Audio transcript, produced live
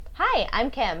Hi,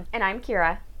 I'm Kim. And I'm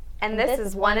Kira. And this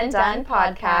is One and Done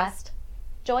Podcast.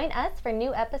 Join us for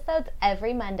new episodes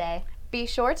every Monday. Be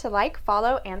sure to like,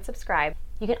 follow, and subscribe.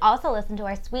 You can also listen to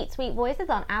our sweet, sweet voices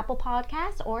on Apple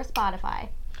Podcasts or Spotify.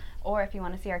 Or if you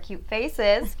want to see our cute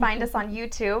faces, find us on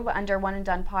YouTube under One and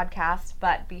Done Podcast,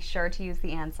 but be sure to use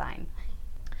the and sign.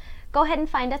 Go ahead and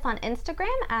find us on Instagram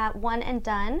at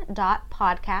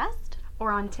oneanddone.podcast.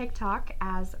 Or on TikTok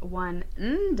as One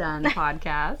and Done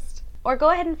Podcast. Or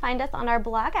go ahead and find us on our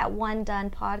blog at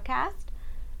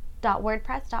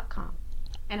onedonepodcast.wordpress.com.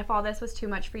 And if all this was too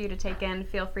much for you to take in,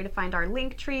 feel free to find our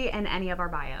link tree in any of our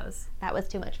bios. That was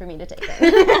too much for me to take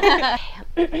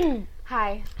in.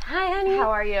 Hi. Hi, honey. How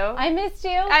are you? I missed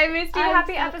you.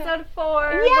 Happy episode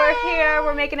 4. Yay! We're here.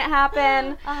 We're making it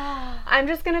happen. I'm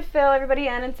just going to fill everybody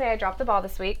in and say I dropped the ball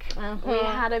this week. We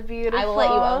had a beautiful I will let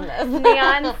you own this.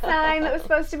 neon sign that was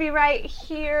supposed to be right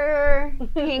here,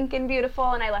 pink and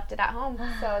beautiful, and I left it at home.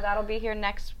 So that'll be here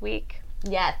next week.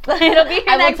 Yes. It'll be here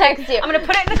I will next text week. you. I'm going to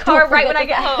put it in the car right when I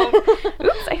get home.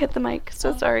 Oops, I hit the mic.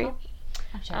 So sorry.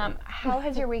 I'm sure. How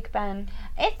has your week been?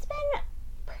 It's been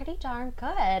pretty darn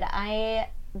good.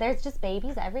 There's just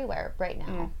babies everywhere right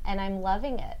now, and I'm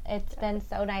loving it. It's been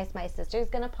so nice. My sister's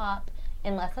going to pop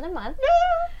in less than a month.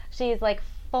 She's like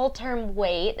full-term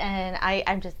weight, and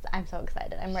I'm so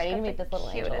excited. I'm ready to meet this little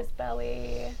angel. Cutest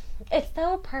belly. It's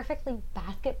so perfectly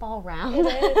basketball round. It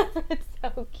is. It's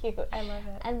so cute. I love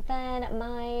it. And then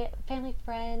my family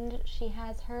friend, she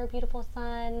has her beautiful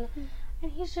son,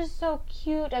 and he's just so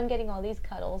cute. I'm getting all these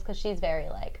cuddles because she's very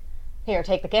like, here,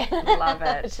 take the kid. Love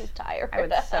it. She's tired. I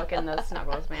would soak in those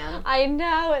snuggles, man. I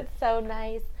know. It's so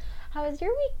nice. How has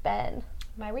your week been?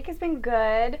 My week has been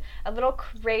good. A little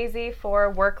crazy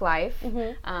for work life.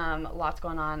 Lots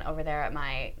going on over there at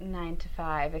my 9 to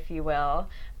 5, if you will.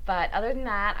 But other than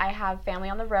that, I have family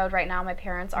on the road right now. My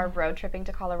parents are road tripping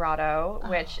to Colorado,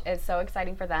 which is so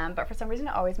exciting for them. But for some reason,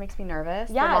 it always makes me nervous.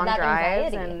 Yeah, the long that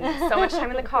drives anxiety. and so much time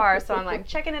in the car. So I'm like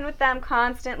checking in with them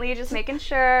constantly, just making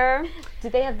sure. Do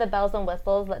they have the bells and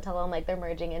whistles that tell them like they're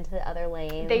merging into the other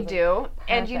lanes? They do.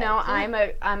 And you know,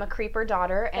 Perfect. I'm a creeper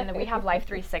daughter, and we have Life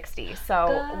 360.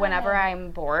 So whenever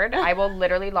I'm bored, I will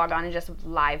literally log on and just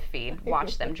live feed,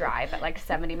 watch them drive at like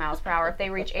 70 miles per hour. If they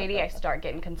reach 80, I start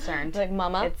getting concerned. Like,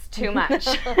 mama? It's too much.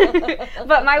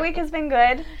 But my week has been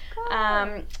good.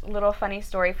 Little funny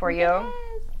story for you. Yes.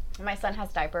 My son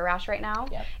has diaper rash right now,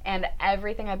 Yep. and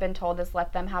everything I've been told is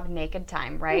let them have naked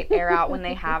time, right? Air out when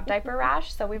they have diaper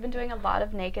rash. So we've been doing a lot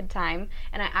of naked time,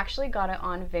 and I actually got it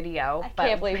on video. I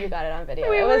can't believe you got it on video.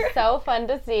 We It was were- so fun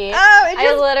to see. Oh, it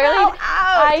just fell out.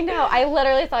 I know. I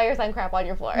literally saw your son crap on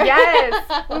your floor.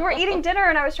 Yes. We were eating dinner,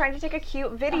 and I was trying to take a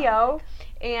cute video,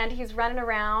 and he's running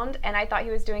around, and I thought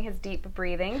he was doing his deep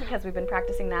breathing because we've been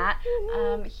practicing that.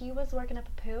 He was working up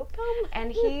a poop,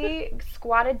 and he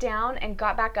squatted down and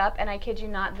got back up, and I kid you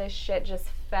not, this shit just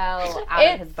fell out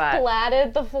of his butt. It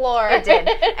splatted the floor. It did.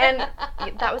 And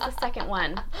that was the second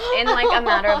one in like a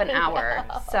matter of an hour.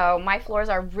 No. So my floors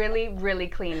are really, really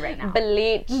clean right now.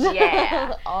 Bleached.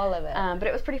 Yeah. All of it. But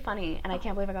it was pretty funny, and I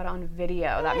can't believe I got it on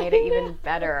video. That made it even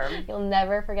better. You'll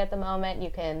never forget the moment.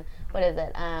 You can,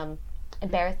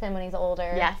 embarrass him when he's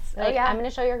older. Yes. Like, Oh, yeah. I'm going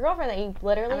to show your girlfriend that you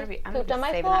literally I'm pooped on gonna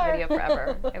my be floor. saving that video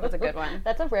forever. It was a good one.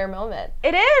 That's a rare moment.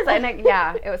 It is.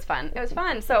 Yeah, it was fun. It was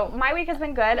fun. So my week has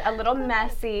been good. A little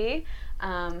messy.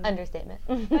 Understatement.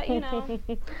 But, you know.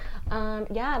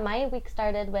 Yeah, my week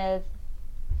started with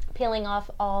peeling off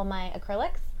all my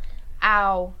acrylics.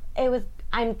 Ow.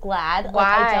 I'm glad.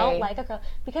 Why? Like, I don't like acrylic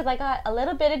because I got a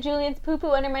little bit of Julian's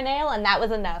poo-poo under my nail, and that was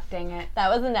enough. Dang it. That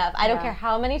was enough. I don't Yeah. care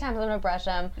how many times I'm going to brush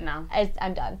them. No.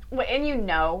 I'm done. And you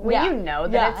know, when Yeah. you know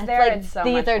that Yeah, it's there, like, it's so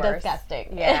these much are worse.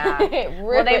 disgusting. Yeah. It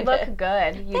Well, they ruined look it.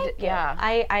 good. Thank you. Yeah.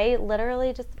 I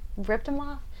literally just ripped them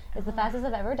off. It's the fastest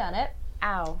I've ever done it.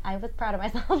 Ow. I was proud of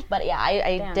myself, but yeah,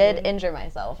 I Damn, did dude. injure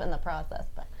myself in the process,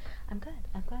 but I'm good.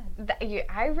 I'm good.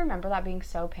 I remember that being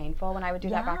so painful when I would do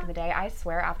that back Yeah. in the day. I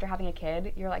swear, after having a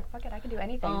kid, you're like, fuck it, I can do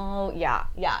anything. Oh, yeah.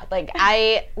 Like,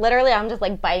 I'm just,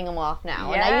 like, biting them off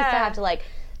now. And I used to have to, like,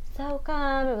 soak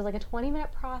them. It was, like, a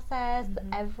 20-minute process,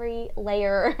 every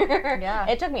layer. Yeah.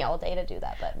 It took me all day to do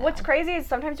that, but no. What's crazy is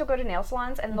sometimes you'll go to nail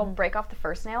salons and they'll break off the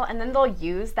first nail, and then they'll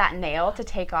use that nail to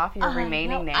take off your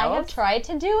remaining nails. I have tried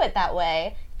to do it that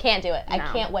way. Can't do it. I No.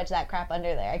 can't wedge that crap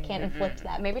under there. I can't inflict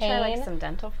that Maybe pain. try like some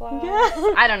dental floss. Yes.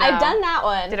 I don't know. I've done that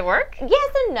one. Did it work?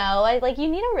 Yes and no. You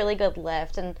need a really good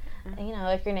lift, and you know,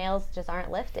 if your nails just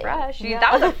aren't lifting. Fresh.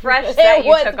 That was a fresh set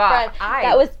you took off.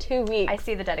 That was 2 weeks. I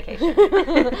see the dedication.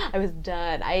 I was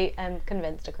done. I am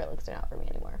convinced acrylics are not for me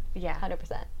anymore. Yeah.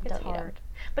 100%. It's hard.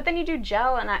 But then you do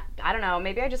gel, and I don't know,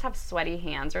 maybe I just have sweaty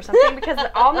hands or something because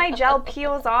all my gel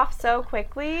peels off so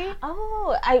quickly.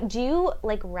 Oh, do you,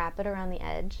 like, wrap it around the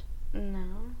edge? No.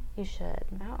 You should.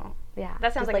 No. Yeah.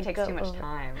 That sounds just, like it takes too much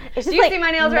time. Do you see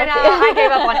my nails right now? I gave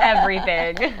up on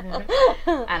everything.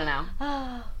 I don't know.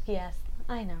 Oh, yes.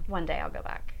 I know. One day I'll go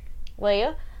back. Will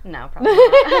you? No, probably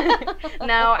not.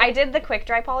 No, I did the quick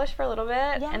dry polish for a little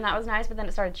bit, and that was nice, but then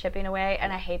it started chipping away,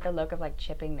 and I hate the look of, like,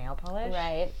 chipping nail polish.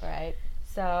 Right.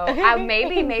 So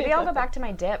maybe I'll go back to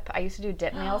my dip. I used to do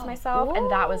dip nails myself,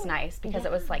 and that was nice because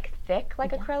it was, like, thick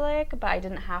like acrylic, but I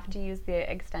didn't have to use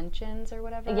the extensions or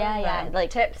whatever. Yeah. Like,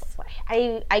 tips.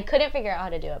 I couldn't figure out how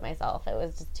to do it myself. It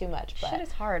was just too much. But shit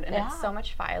is hard, and it's so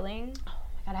much filing. Oh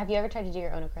my god, have you ever tried to do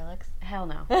your own acrylics? Hell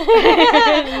no.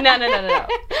 No.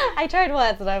 I tried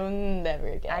once, and I'm never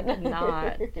again. I did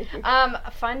not.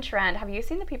 Fun trend. Have you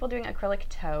seen the people doing acrylic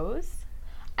toes?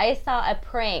 I saw a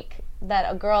prank that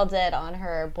a girl did on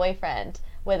her boyfriend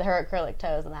with her acrylic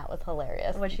toes, and that was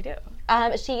hilarious. What'd she do?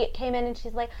 She came in and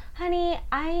she's like, honey,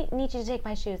 I need you to take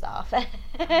my shoes off.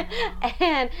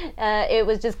 And it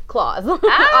was just claws on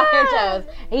her toes.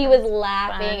 He was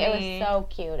laughing. Funny. It was so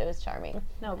cute. It was charming.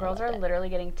 No, girls are literally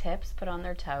getting tips put on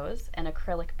their toes and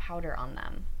acrylic powder on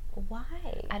them. Why?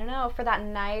 I don't know, for that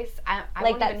nice, I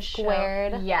like won't that even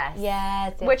squared. Show.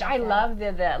 Yes. Which I love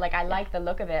I like the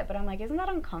look of it, but I'm like, isn't that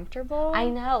uncomfortable? I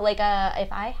know. Like,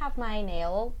 if I have my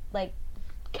nail, like,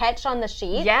 catch on the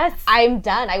sheet, I'm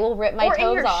done. I will rip my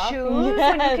toes off. Or in your shoes,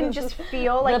 when you can just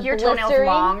feel like your toenail's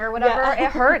long or whatever. Yeah.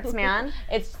 It hurts, man.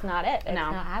 It's not it. It's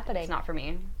not happening. It's not for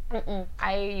me. Mm-mm.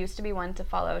 I used to be one to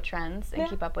follow trends and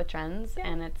keep up with trends,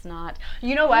 and it's not.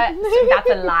 You know what? That's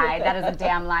a lie. That is a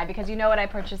damn lie, because you know what I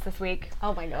purchased this week?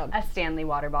 Oh my god. A Stanley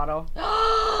water bottle.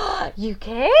 You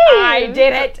came? I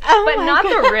did it. But not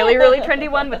the really, really trendy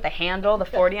one with the handle, the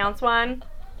 40-ounce one.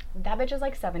 That bitch is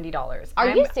like $70. Are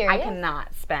you serious? I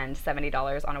cannot spend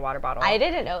 $70 on a water bottle. I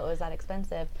didn't know it was that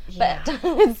expensive. Yeah.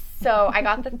 But so I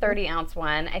got the 30-ounce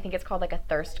one. I think it's called like a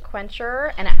thirst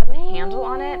quencher, and it has a handle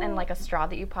on it and like a straw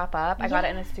that you pop up. I got it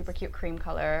in a super cute cream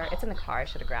color. It's in the car. I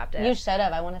should have grabbed it. You should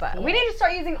have. I want to see it. We need to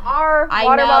start using our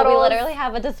water bottles. We literally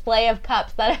have a display of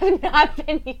cups that have not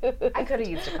been used. I could have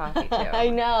used a coffee too. I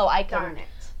know. I couldn't. Darn it.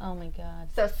 Oh my god.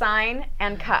 So sign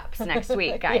and cups next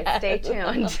week, guys. Yes. Stay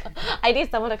tuned. I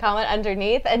need someone to comment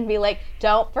underneath and be like,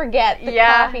 don't forget the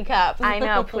coffee cups. I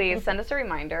know, please. Send us a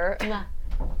reminder.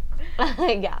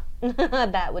 Yeah.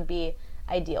 That would be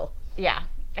ideal. Yeah.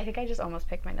 I think I just almost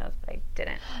picked my nose, but I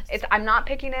didn't. I'm not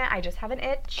picking it. I just have an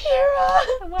itch.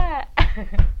 Kira! What?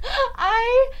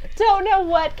 I don't know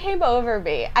what came over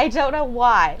me. I don't know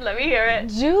why. Let me hear it.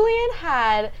 Julian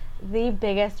had the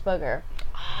biggest booger.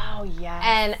 Oh, yes.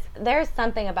 And there's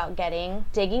something about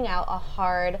digging out a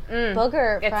hard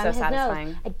booger from his satisfying.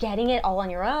 nose. Getting it all on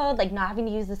your own, like not having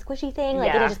to use the squishy thing,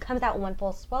 like it just comes out in one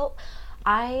full swoop.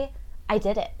 I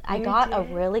did it. I got a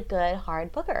really good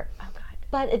hard booger. Oh, God.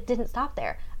 But it didn't stop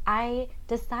there. I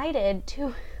decided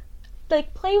to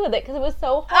like play with it because it was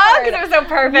so hard. Oh, because it was so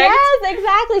perfect. Yes,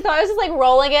 exactly. So I was just like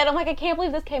rolling it. I'm like, I can't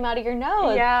believe this came out of your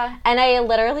nose. Yeah. And I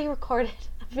literally recorded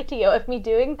video of me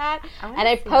doing that, and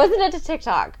I posted it to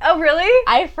TikTok. Oh, really?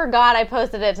 I forgot I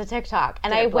posted it to TikTok,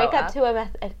 and I wake up to a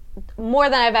more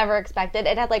than I've ever expected.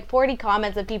 It had like 40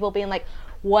 comments of people being like,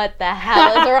 what the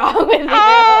hell is wrong with you?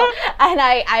 And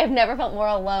I have never felt more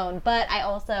alone, but I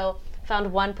also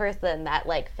found one person that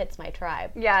like fits my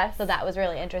tribe. Yes. So that was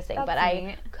really interesting. That's but neat.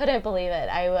 I couldn't believe it.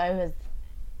 I was.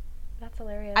 That's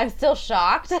hilarious. I'm still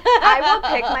shocked. I will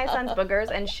pick my son's boogers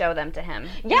and show them to him.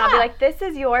 Yeah. And I'll be like, this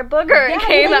is your booger. Yeah, It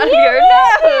came out of your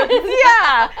nose.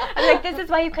 Yeah. I'm like, this is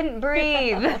why you couldn't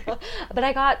breathe. But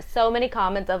I got so many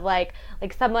comments of like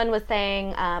someone was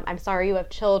saying, I'm sorry you have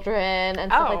children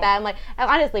and stuff like that. I'm like,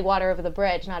 honestly, water over the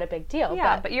bridge, not a big deal.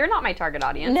 Yeah, but you're not my target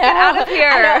audience. No, Get out of here.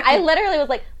 I know. I literally was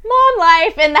like, mom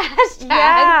life in the hashtag.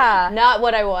 Yeah. Not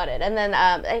what I wanted. And then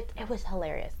it was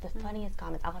hilarious. The funniest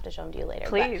comments. I'll have to show them to you later.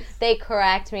 Please. They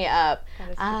cracked me up.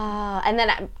 And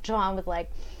then Joanne was like,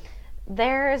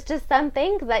 there's just some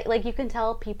things that like you can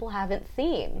tell people haven't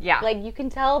seen. Yeah. Like you can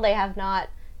tell they have not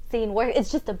seen where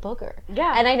it's just a booger.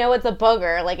 Yeah. And I know it's a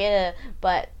booger, like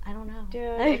but I don't know.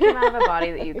 Dude, it came out of a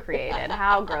body that you created.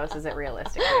 How gross is it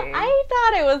realistically? I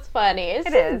thought it was funny. It's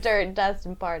It just is. dirt, dust,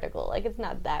 and particle. Like, it's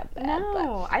not that bad. No,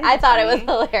 but think I it's thought it was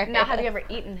funny. hilarious. Now, have you ever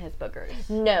eaten his boogers?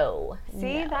 No.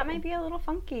 See, no. that might be a little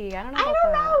funky. I don't know I about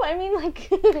don't that. know. I mean,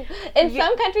 like, in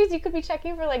some countries, you could be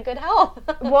checking for, like, good health.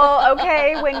 Well,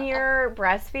 okay, when you're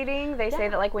breastfeeding, they say Yeah.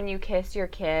 that, like, when you kiss your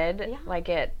kid, Yeah. like,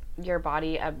 your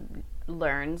body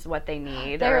learns what they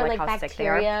need There or, are, like, how sick they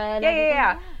are. bacteria and Yeah.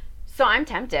 everything. So I'm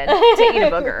tempted to eat a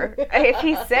booger. If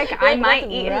he's sick, I Like, might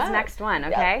what's eat his rough? next one,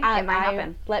 okay? It might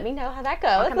happen. Let me know how that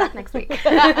goes. I'll come back next week. But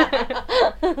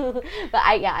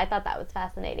I thought that was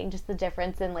fascinating. Just the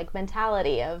difference in, like,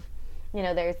 mentality of, you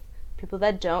know, there's people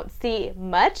that don't see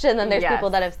much, and then there's Yes. people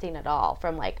that have seen it all.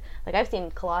 From like I've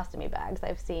seen colostomy bags.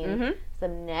 I've seen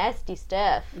some nasty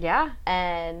stuff. Yeah.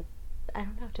 And I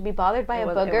don't know, to be bothered by It a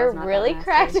was- it booger was not that really nasty.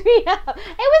 cracked me up.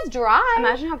 It was dry.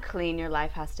 Imagine how clean your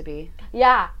life has to be.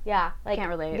 Yeah. Like, Can't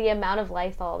relate. the amount of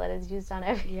Lysol that is used on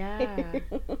everything.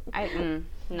 Yeah.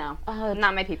 No. Oh,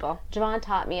 Not my people. Javon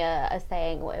taught me a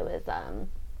saying. It was,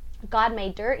 God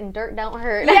made dirt and dirt don't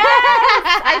hurt. Yes!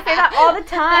 I say that all the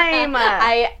time.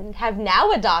 I have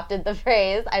now adopted the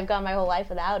phrase. I've gone my whole life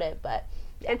without it, but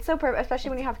It's so perfect, especially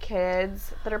when you have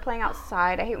kids that are playing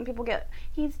outside. I hate when people get,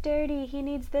 he's dirty, he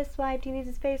needs this wiped, he needs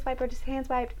his face wiped or his hands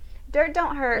wiped. Dirt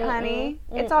don't hurt, honey.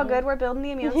 It's all good. We're building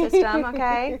the immune system,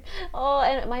 okay? Oh,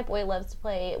 and my boy loves to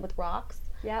play with rocks.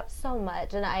 Yep. So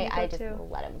much, and I just too.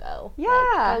 let him go. Yeah.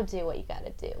 Like, go do what you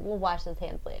gotta do. We'll wash his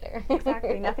hands later.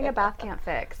 Exactly. Nothing a bath can't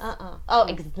fix. Oh,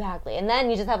 exactly. And then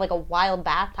you just have like a wild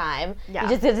bath time. Yeah. You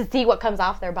just get to see what comes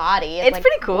off their body. It's like,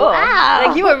 pretty cool. Wow.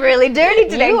 Like, you were really dirty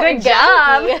today. You were Good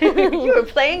job. junky. You were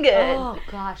playing good. Oh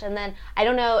gosh, and then I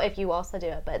don't know if you also do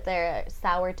it, but they're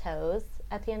sour toes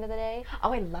at the end of the day.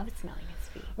 Oh, I love smelling his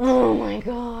feet. Oh my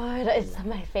god, it's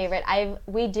my favorite.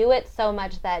 We do it so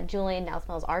much that Julian now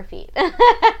smells our feet.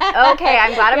 Okay,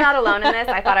 I'm glad I'm not alone in this.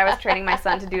 I thought I was training my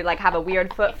son to have a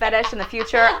weird foot fetish in the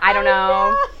future. I don't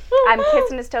know. I'm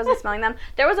kissing his toes and smelling them.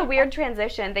 There was a weird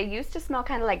transition. They used to smell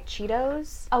kind of like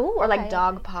Cheetos. Oh, or like okay.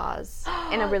 dog paws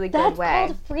in a really good That's way.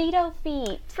 called Frito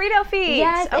feet. Frito feet.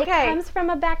 Yes, okay. it comes from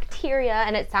a bacteria,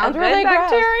 and it sounds A really good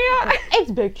bacteria. gross.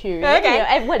 It's bacteria. Okay. You know,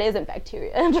 and what isn't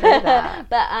bacteria? that.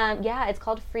 But yeah, it's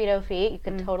called Frito feet. You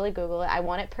can totally Google it. I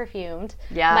want it perfumed.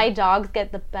 Yeah. My dogs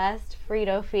get the best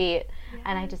Frito feet,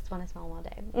 and I just want to smell them all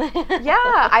day.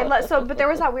 Yeah, but there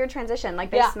was that weird transition.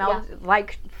 Like, they smelled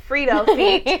like Frito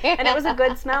feet, and it was a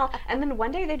good smell. And then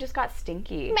one day they just got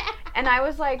stinky, and I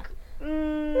was like,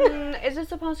 is this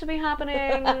supposed to be happening?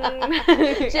 Am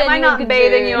I not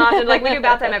bathing you often? Like, we do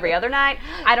bath time every other night.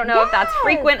 I don't know if that's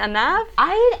frequent enough.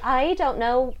 I don't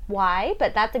know why,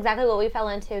 but that's exactly what we fell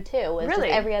into too. Was Really?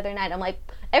 just every other night. I'm like,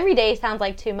 every day sounds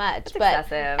like too much, but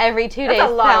excessive. every 2 That's days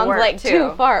a lot of sounds work, like too.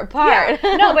 too far apart.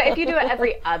 Yeah. No, but if you do it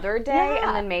every other day, Yeah.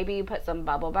 and then maybe you put some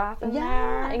bubble bath in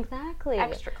Yeah, there. exactly.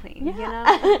 Extra clean, Yeah.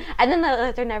 you know? And then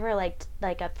they're never like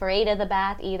afraid of the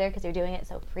bath either because you're doing it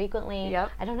so frequently.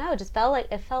 Yep. I don't know. It just felt like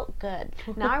it felt good.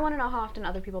 Now I want to know how often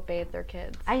other people bathe their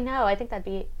kids. I know. I think that'd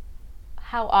be.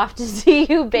 How often do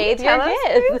you bathe your tell us,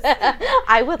 kids?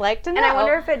 I would like to know. And I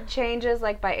wonder if it changes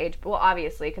like by age. Well,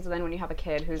 obviously, because then when you have a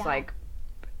kid who's like,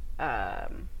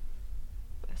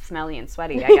 smelly and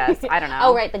sweaty, I guess. I don't know.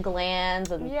 Oh, right, the glands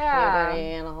and Yeah.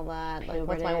 puberty and all that. Like,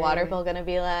 what's my Puberty. water bill gonna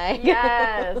be like?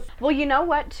 Yes. Well, you know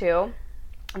what, too?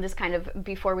 And this kind of,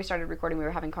 before we started recording, we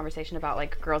were having a conversation about,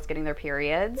 like, girls getting their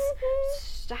periods.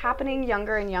 Happening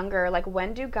younger and younger. Like,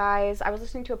 when do guys... I was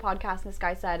listening to a podcast, and this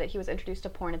guy said that he was introduced to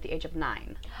porn at the age of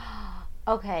 9.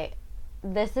 Okay,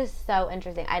 this is so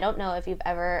interesting. I don't know if you've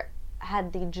ever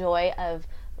had the joy of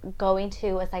going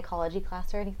to a psychology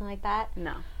class or anything like that.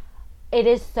 No. It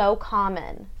is so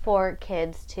common for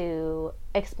kids to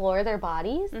explore their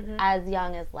bodies as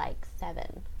young as like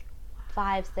 7.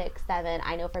 5, 6, 7.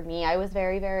 I know for me, I was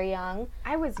very, very young.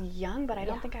 I was young, but I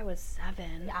don't think I was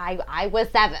 7. I was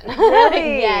 7.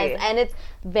 Really? Yes, and it's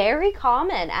very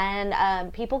common,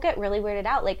 and people get really weirded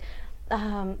out. Like,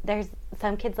 there's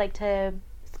some kids like to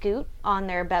scoot on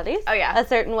their bellies a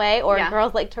certain way, or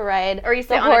girls like to ride or you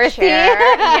sit the on horsey. a chair.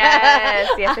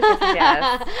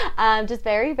 Yes. Just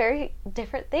very, very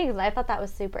different things. And I thought that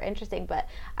was super interesting, but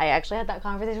I actually had that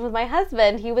conversation with my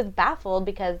husband. He was baffled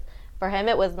because for him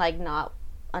it was like not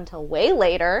until way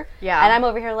later. Yeah. And I'm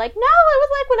over here like, no, it was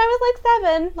like when I was like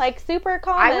 7, like super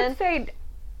common. I would say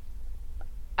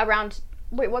around,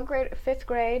 what grade? 5th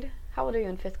grade? How old are you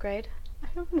in 5th grade? I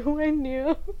don't know, I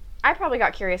knew. I probably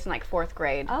got curious in like 4th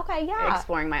grade. Okay, yeah.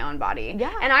 Exploring my own body.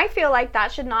 Yeah. And I feel like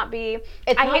that should not be,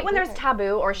 I hate when there's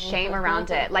taboo or shame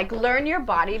around it. Like, learn your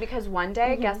body, because one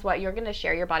day, guess what? You're going to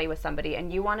share your body with somebody,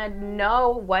 and you want to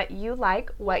know what you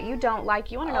like, what you don't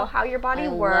like. You want to know how your body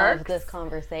works. I love this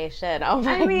conversation. Oh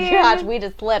my gosh, we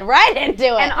just slid right into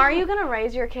it. And are you going to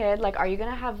raise your kid? Like, are you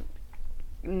going to have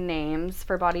names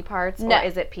for body parts, or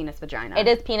is it penis, vagina? It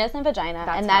is penis and vagina,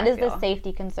 and that is the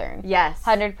safety concern. Yes,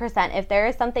 100%. If there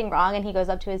is something wrong and he goes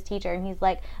up to his teacher and he's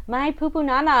like, my poo-poo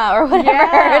nana, or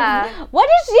whatever, what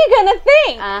is she gonna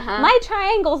think? My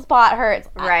triangle spot hurts.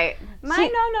 Right. My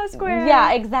no square.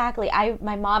 Yeah, exactly.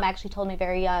 My mom actually told me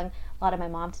very young, a lot of my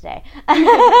mom today.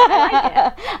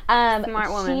 I like it. Smart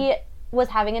woman. She was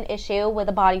having an issue with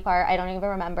a body part, I don't even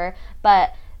remember,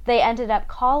 but they ended up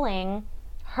calling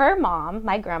her mom,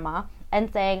 my grandma, and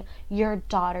saying, your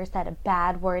daughter said a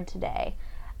bad word today.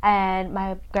 And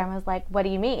my grandma's like, what do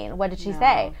you mean? What did she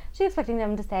say? She's expecting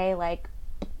them to say, like,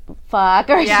 fuck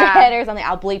or shit or something.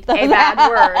 I'll bleep those a bad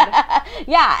word.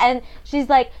 Yeah, and she's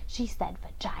like, she said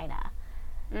vagina.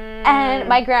 And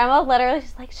my grandma literally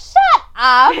just like, shut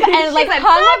up, and like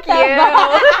hung up the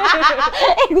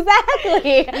phone.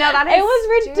 Exactly. No, that is it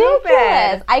was stupid.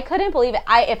 Ridiculous. I couldn't believe it.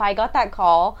 If I got that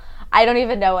call, I don't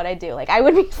even know what I'd do. Like, I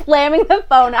would be slamming the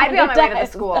phone. I'd be on my way to the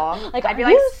school. Like, I'd be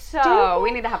like, so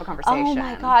we need to have a conversation. Oh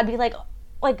my God. Be like,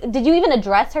 did you even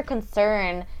address her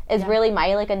concern? Is really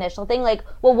my like initial thing. Like,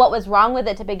 well, what was wrong with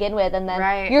it to begin with? And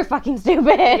then you're fucking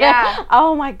stupid. Yeah.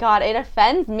 Oh my God. It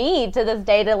offends me to this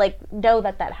day to like know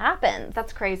that happens.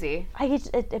 That's crazy.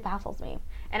 It baffles me.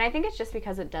 And I think it's just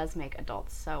because it does make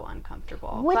adults so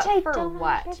uncomfortable. Which but I for don't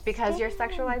what? understand. Because you're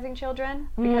sexualizing children?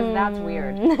 Because that's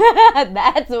weird.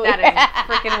 That's weird. That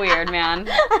is freaking weird, man.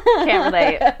 Can't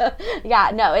relate.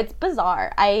 Yeah, no, it's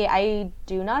bizarre. I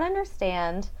do not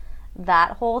understand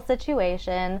that whole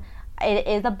situation. It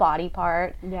is a body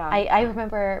part. Yeah. I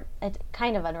remember, it's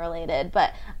kind of unrelated,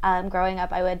 but growing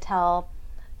up I would tell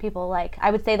people, like,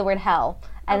 I would say the word hell.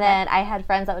 And then I had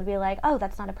friends that would be like, oh,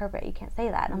 that's not appropriate. You can't say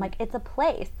that. And I'm like, it's a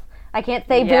place. I can't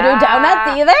say Voodoo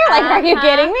Donuts either. Like, are you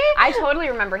kidding me? I totally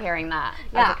remember hearing that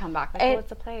as a comeback. Like,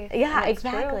 it's a place. Yeah,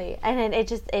 exactly. True. And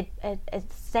it's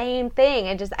same thing.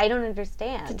 I don't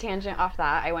understand. To tangent off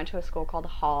that, I went to a school called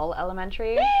Hall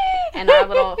Elementary, and our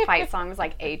little fight song was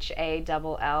like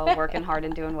HALL, working hard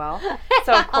and doing well.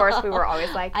 So of course we were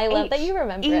always like, I love that you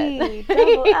remember it.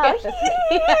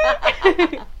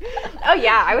 Oh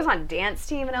yeah, I was on dance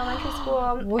team in elementary school.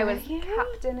 I was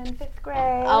captain in 5th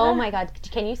grade. Oh my God,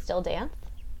 can you still dance?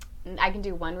 I can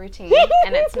do one routine,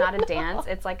 and it's not a dance.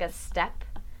 It's like a step,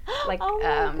 like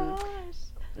gosh.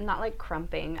 Not like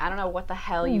crumping. I don't know what the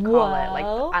hell you call it. Like,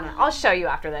 I don't know. I'll show you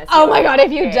after this. Oh my God,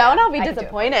 if you don't, I'll be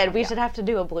disappointed. We should have to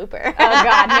do a blooper. Oh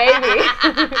God, maybe.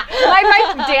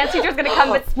 my dance teacher's gonna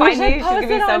come and find me. She's gonna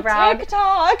be so proud.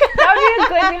 TikTok. That would be a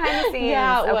good behind the scenes.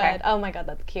 Yeah, it would. Oh my God,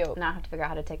 that's cute. Now I have to figure out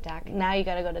how to TikTok. Now you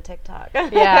gotta go to TikTok.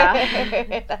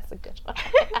 Yeah. That's a good one.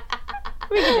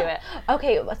 We can do it.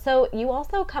 Okay, so you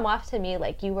also come off to me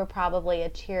like you were probably a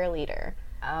cheerleader.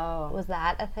 Oh. Was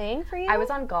that a thing for you? I was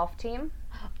on golf team.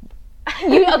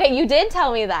 You did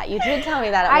tell me that. You did tell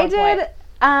me that at one point.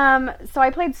 I did. So I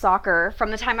played soccer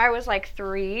from the time I was like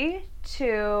 3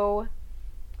 to,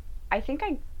 I think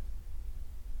I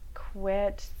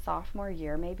quit sophomore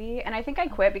year maybe. And I think I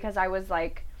quit because I was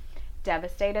like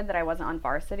devastated that I wasn't on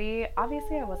varsity.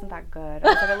 Obviously I wasn't that good. I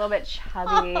was like a little bit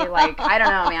chubby. Like, I don't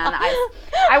know, man.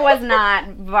 I was not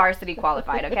varsity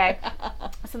qualified, okay?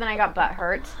 So then I got butt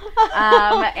hurt.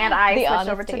 And I switched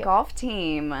over to golf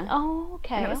team. Oh,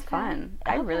 okay. And it was fun.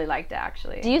 I really liked it,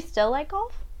 actually. Do you still like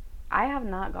golf? I have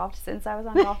not golfed since I was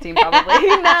on golf team, probably.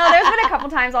 No, there's been a couple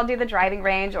times I'll do the driving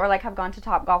range or like have gone to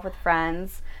Topgolf with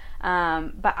friends.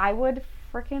 But I would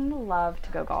freaking love to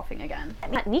go golfing again. I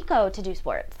want Nico to do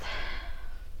sports.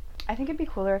 I think it'd be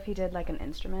cooler if he did like an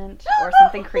instrument or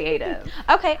something creative.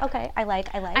 Okay. I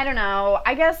like. I don't know.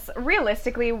 I guess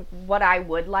realistically what I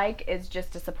would like is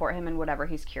just to support him in whatever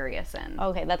he's curious in.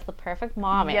 Okay, that's the perfect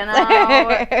mom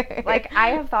answer. Like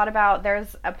I have thought about,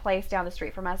 there's a place down the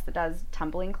street from us that does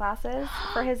tumbling classes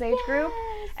for his age group.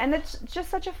 And it's just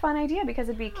such a fun idea because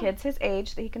it'd be kids his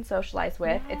age that he can socialize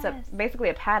with. It's basically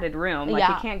a padded room. Like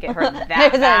he can't get hurt that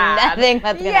There's bad. nothing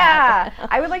that's gonna happen.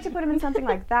 I would like to put him in something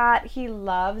like that. He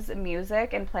loves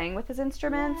music and playing with his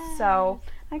instruments, so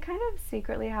I kind of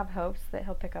secretly have hopes that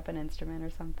he'll pick up an instrument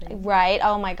or something. Right.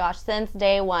 Oh my gosh, since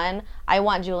day one I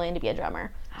want Julian to be a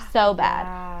drummer so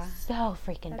bad. So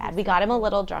freaking bad. We got him a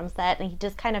little drum set and he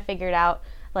just kind of figured out,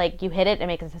 like, you hit it and it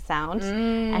makes a sound,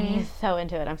 and he's so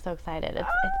into it. I'm so excited. It's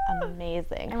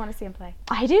amazing. I want to see him play.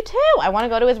 I do too. I want to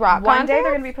go to his rock concert. One day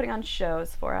they're going to be putting on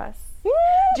shows for us.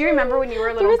 Do you remember when you were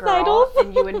a little girl recitals.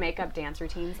 and you would make up dance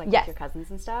routines like Yes. with your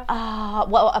cousins and stuff?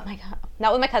 Well, oh my God.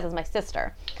 Not with my cousins, my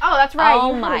sister. Oh, that's right.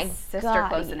 Oh you my had a sister God.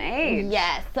 close in age.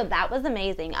 Yes, so that was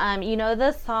amazing. You know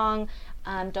the song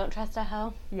Don't Trust a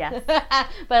Hoe? Yes.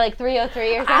 By like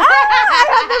 303 or something.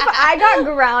 I got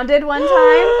grounded one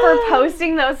time for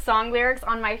posting those song lyrics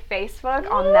on my Facebook.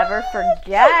 I'll never forget.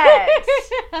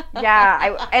 Yeah,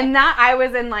 I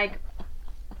was in like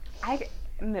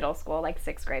middle school, like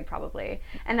 6th grade probably.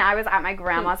 And I was at my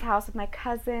grandma's house with my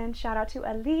cousin. Shout out to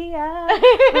Aaliyah.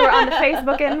 We were on the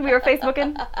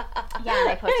Facebooking. Yeah, and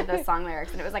I posted those song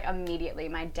lyrics, and it was like immediately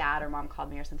my dad or mom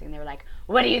called me or something. They were like,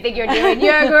 "What do you think you're doing?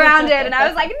 You're grounded." And I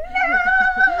was like, "No,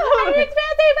 I'm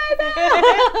expressing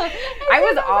myself." I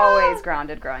was always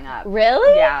grounded growing up.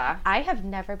 Really? Yeah. I have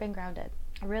never been grounded.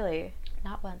 Really?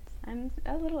 Not once. I'm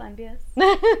a little envious.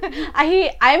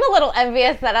 I'm a little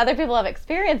envious that other people have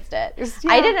experienced it.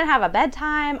 Yeah. I didn't have a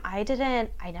bedtime. I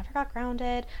never got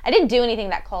grounded. I didn't do anything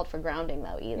that called for grounding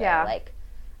though either. Yeah. Like,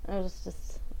 I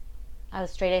was a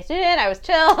straight A student. I was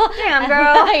chill. Damn,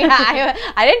 girl. Yeah,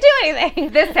 I didn't do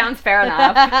anything. This sounds fair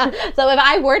enough. So if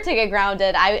I were to get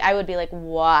grounded, I would be like,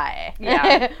 why?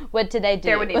 Yeah. What did I do?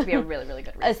 There would need to be a really, really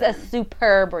good reason. a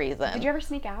superb reason. Did you ever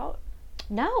sneak out?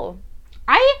 No.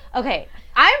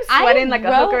 I'm sweating like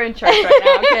a hooker in church right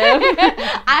now,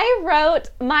 Kim. I wrote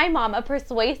my mom a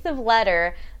persuasive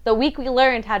letter the week we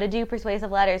learned how to do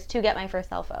persuasive letters to get my first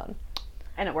cell phone.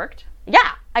 And it worked?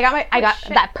 Yeah. I got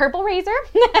shit. that purple razor.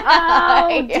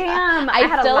 Oh, damn. I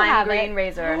had still a lime have green it.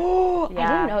 razor. I Yeah.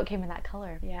 didn't know it came in that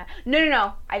color. Yeah.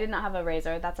 No. I did not have a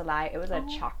razor. That's a lie. It was a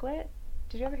chocolate.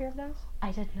 Did you ever hear of those?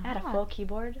 I did not. I had a full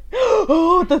keyboard.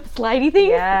 Oh, the slidey thing?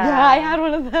 Yeah. Yeah, I had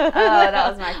one of those. Oh, that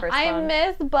was my first I phone.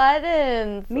 miss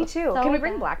buttons. Me too. So Can we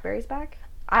bring bad. Blackberries back?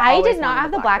 I always did not wanted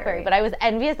have the BlackBerry, but I was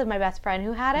envious of my best friend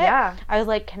who had it. Yeah. I was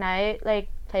like, can I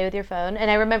play with your phone?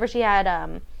 And I remember she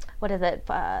had what is it?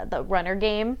 The runner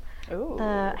game. Ooh.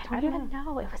 I don't even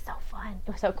know. It was so fun.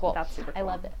 It was so cool. That's super I cool.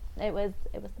 loved it. It was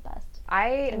the best.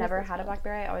 I never those had a phones.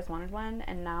 BlackBerry. I always wanted one,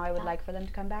 and now I would like for them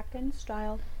to come back in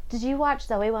style. Did you watch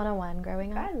Zoe 101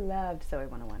 growing up? I loved Zoe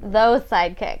 101. Those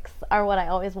sidekicks are what I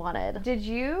always wanted. Did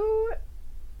you?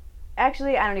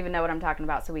 Actually, I don't even know what I'm talking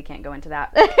about, so we can't go into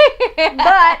that.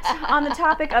 But on the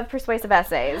topic of persuasive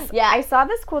essays, Yeah. I saw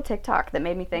this cool TikTok that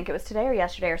made me think it was today or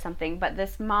yesterday or something, but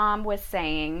this mom was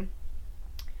saying,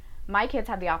 my kids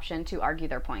have the option to argue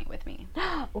their point with me.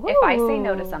 If I say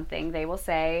no to something, they will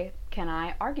say, can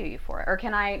I argue you for it? Or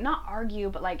can I, not argue,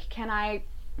 but like, can I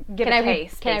give a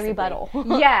case? Can I basically? rebuttal?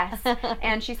 Yes.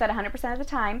 And she said 100% of the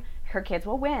time, her kids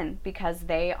will win because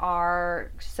they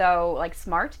are so like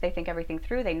smart. They think everything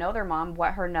through. They know their mom,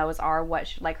 what her no's are,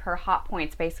 what like her hot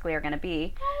points basically are going to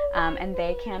be, and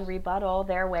they can rebuttal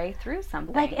their way through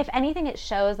something. Like, if anything, it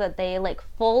shows that they like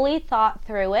fully thought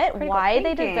through it, Critical why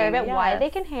they thinking, deserve it, why they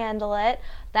yes. can handle it.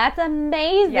 That's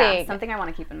amazing. Yeah, something I want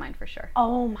to keep in mind for sure.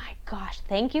 Oh my gosh,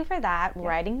 thank you for that.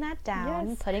 Writing that down,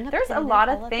 Yes. putting a There's pin a in lot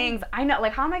all of things. I know,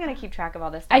 like, how am I going to keep track of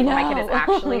all this stuff I when my kid know. is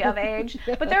actually of age?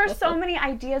 But there are so many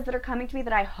ideas that are coming to me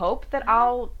that I hope that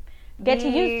I'll Get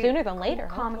to be use sooner than later.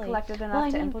 calm and hopefully. collected enough Well, I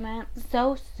to mean, implement.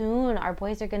 So soon, our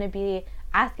boys are going to be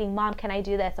asking, Mom, can I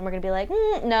do this? And we're going to be like,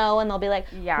 no. And they'll be like,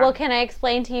 Yeah. well, can I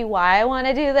explain to you why I want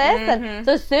to do this? And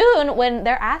so soon, when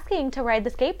they're asking to ride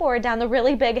the skateboard down the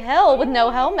really big hill with no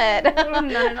helmet,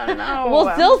 No.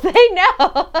 we'll still say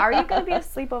no. Are you going to be a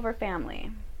sleepover family?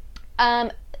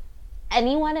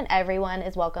 Anyone and everyone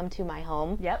is welcome to my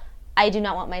home. Yep. I do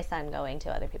not want my son going to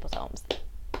other people's homes.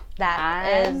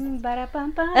 That is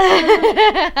Ba-da-bum-bum.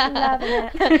 Loving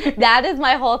it. that is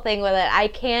my whole thing with it.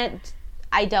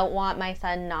 I don't want my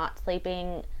son not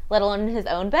sleeping, let alone in his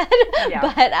own bed. Yeah.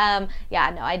 But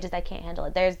I can't handle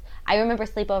it. I remember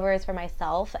sleepovers for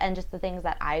myself and just the things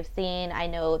that I've seen. I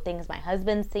know things my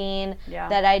husband's seen Yeah.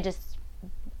 that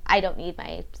I don't need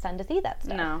my son to see that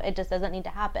stuff. No. It just doesn't need to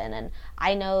happen. And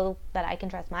I know that I can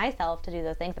trust myself to do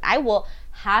those things. And I will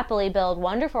happily build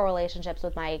wonderful relationships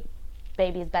with my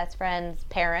baby's best friend's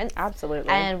parents. Absolutely.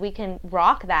 And we can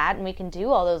rock that and we can do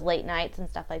all those late nights and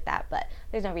stuff like that. But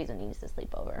there's no reason he needs to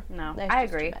sleep over. No, There's I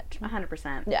just too agree. much.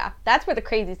 100%. Yeah, that's where the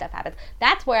crazy stuff happens.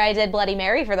 That's where I did Bloody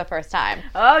Mary for the first time.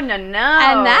 Oh, no. And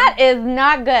that is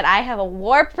not good. I have a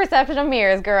warped perception of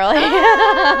mirrors, girlie.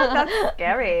 That's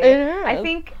scary. It is. I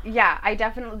think,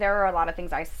 there are a lot of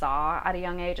things I saw at a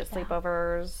young age at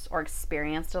sleepovers or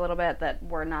experienced a little bit that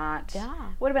were not,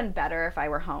 would have been better if I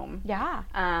were home. Yeah.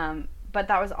 But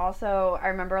that was also, I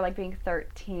remember like being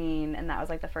 13 and that was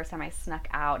like the first time I snuck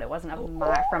out. It wasn't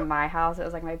from my house. It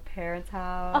was like my parents'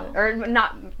 house. Or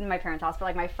not my parents' house, but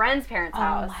like my friend's parents'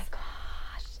 house. Oh my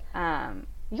gosh.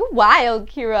 You wild,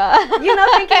 Kira.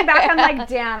 Thinking back, I'm like,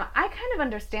 damn, I kind of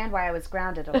understand why I was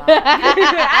grounded a lot.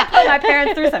 I put my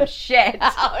parents through some shit.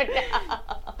 Oh,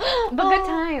 no. But good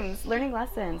times, learning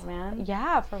lessons, man.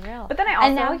 Yeah, for real. But then I also...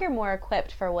 And now you're more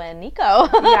equipped for when Nico.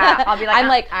 Yeah, I'll be like, I'm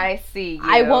like, I see you.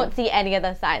 I won't see any of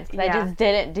the signs because I just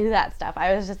didn't do that stuff.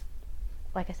 I was just,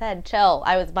 like I said, chill.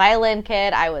 I was violin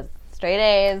kid. I was straight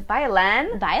A's.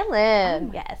 Violin?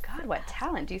 Violin, Oh yes. God, what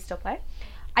talent. Do you still play?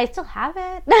 I still have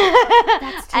it.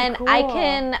 That's too and cool.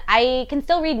 I can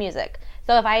still read music.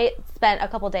 So if I spent a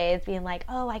couple days being like,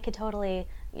 oh, I could totally,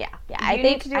 I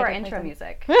need to do our intro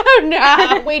music.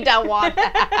 No, we don't want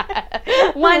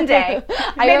that. One day.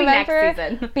 Maybe next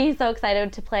season. Being so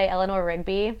excited to play Eleanor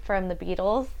Rigby from the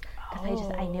Beatles.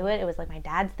 Because I knew it. It was like my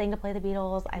dad's thing to play the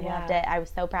Beatles. I loved it. I was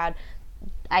so proud.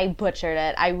 I butchered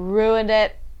it. I ruined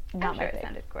it. I'm sure it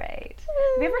sounded great.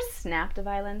 Have you ever snapped a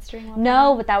violin string?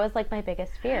 No, but that was like my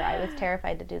biggest fear. I was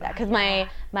terrified to do that because my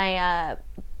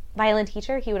violin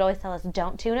teacher, he would always tell us,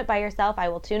 don't tune it by yourself. I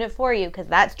will tune it for you because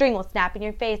that string will snap in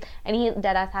your face. And he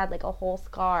deadass had like a whole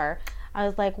scar. I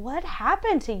was like, what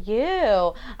happened to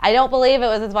you? I don't believe it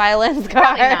was his violin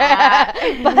scar.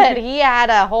 But he had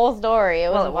a whole story.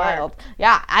 It was wild.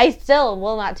 Yeah, I still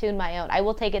will not tune my own. I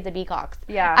will take it to Becox.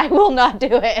 Yeah. I will not do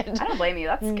it. I don't blame you.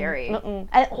 That's scary.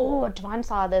 John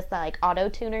saw this like auto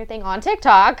tuner thing on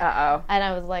TikTok. Uh-oh. And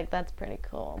I was like, that's pretty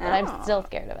cool. But I'm still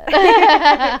scared of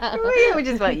it. We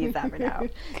just won't use that for now.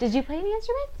 Did you play any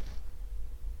instruments?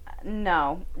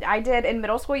 No. I did. In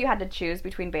middle school, you had to choose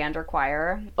between band or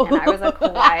choir. And I was a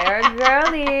choir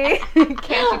girly.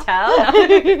 Can't you tell?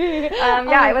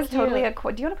 I was totally a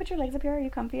choir. Do you want to put your legs up here? Are you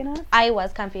comfy enough? I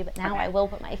was comfy, but now I will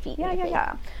put my feet in.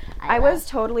 Yeah. I was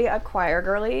totally a choir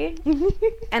girly.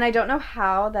 And I don't know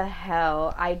how the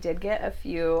hell I did get a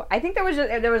few. I think there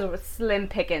was slim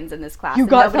pickings in this class. You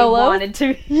got solos?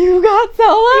 You got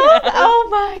solos? Yeah. Oh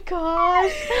my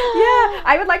gosh. Yeah.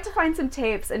 I would like to find some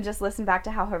tapes and just listen back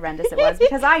to how horrendous it was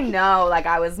because I know like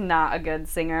I was not a good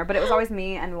singer, but it was always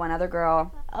me and one other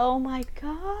girl. Oh my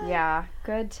god. Yeah,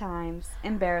 good times.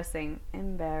 Embarrassing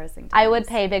times. I would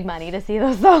pay big money to see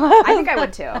those solos. I think I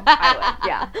would too. I would.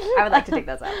 Yeah, I would like to take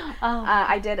those up.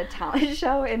 I did a talent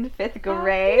show in 5th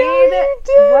grade.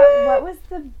 What was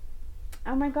the?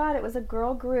 Oh my god, it was a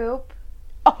girl group.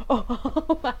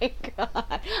 Oh my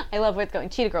god. I love where it's going.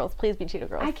 Cheetah Girls. Please be Cheetah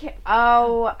Girls. I can't.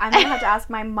 Oh, I'm going to have to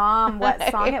ask my mom what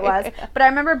song it was. But I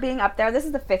remember being up there. This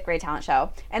is the 5th grade talent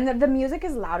show. And the music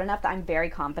is loud enough that I'm very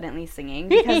confidently singing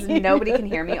because nobody can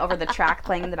hear me over the track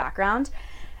playing in the background.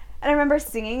 And I remember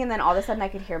singing, and then all of a sudden I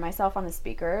could hear myself on the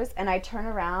speakers. And I turn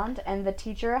around, and the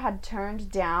teacher had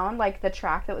turned down like the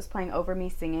track that was playing over me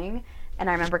singing. And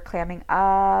I remember clamming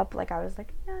up, like I was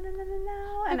like, no,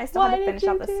 and I still had to finish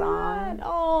out the song. That?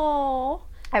 Oh,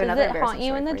 I have another does it haunt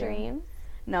you in the dream? dreams?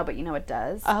 No, but you know it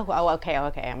does. Oh, okay,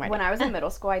 I'm ready. When I was in middle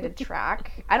school, I did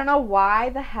track. I don't know why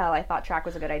the hell I thought track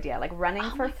was a good idea. Like, running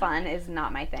for fun is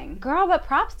not my thing. Girl, but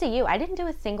props to you. I didn't do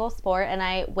a single sport, and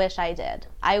I wish I did.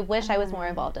 I wish I was more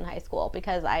involved in high school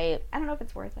because I don't know if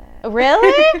it's worth it.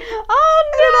 Really?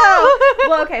 Oh, no!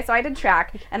 Well, okay, so I did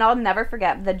track, and I'll never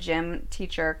forget the gym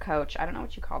teacher, coach, I don't know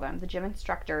what you call them, the gym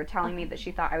instructor telling me that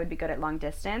she thought I would be good at long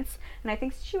distance, and I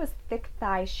think she was thick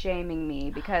thigh shaming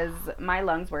me because my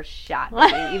lungs were shot.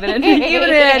 Even in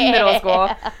middle school.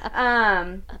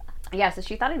 So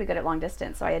she thought I'd be good at long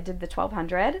distance. So I did the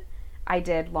 1200, I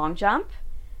did long jump,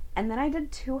 and then I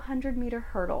did 200-meter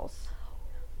hurdles.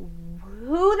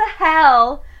 Who the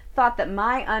hell thought that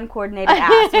my uncoordinated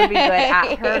ass would be good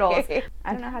at hurdles?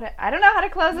 I don't know how to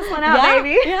close this one out,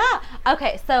 baby. Yeah.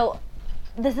 Okay, so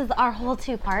this is our whole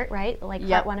 2-part, right? Like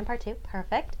part 1 and part 2.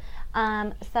 Perfect.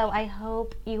 So I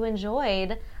hope you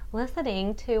enjoyed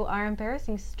listening to our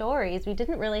embarrassing stories. We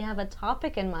didn't really have a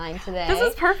topic in mind today. This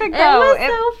is perfect, though. It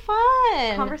was so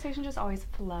fun. Conversation just always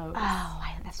flows. Oh,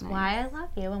 that's why I love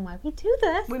you and why we do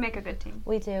this. We make a good team.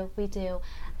 We do.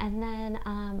 And then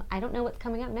I don't know what's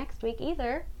coming up next week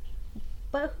either.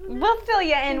 But we'll fill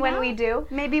you in when we do.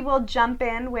 Maybe we'll jump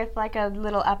in with like a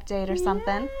little update or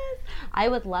something. Yes. I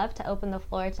would love to open the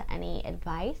floor to any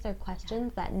advice or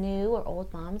questions that new or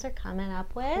old moms are coming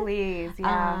up with. Please,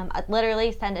 yeah. I'd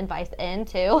literally send advice in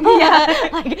too. Yeah.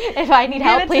 Like if I need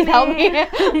help, please help me.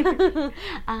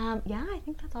 I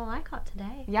think that's all I got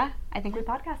today. Yeah, I think we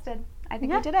podcasted. I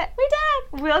think we did it. We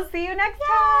did. We'll see you next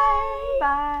time.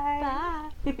 Bye.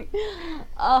 Bye.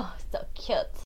 Oh, so cute.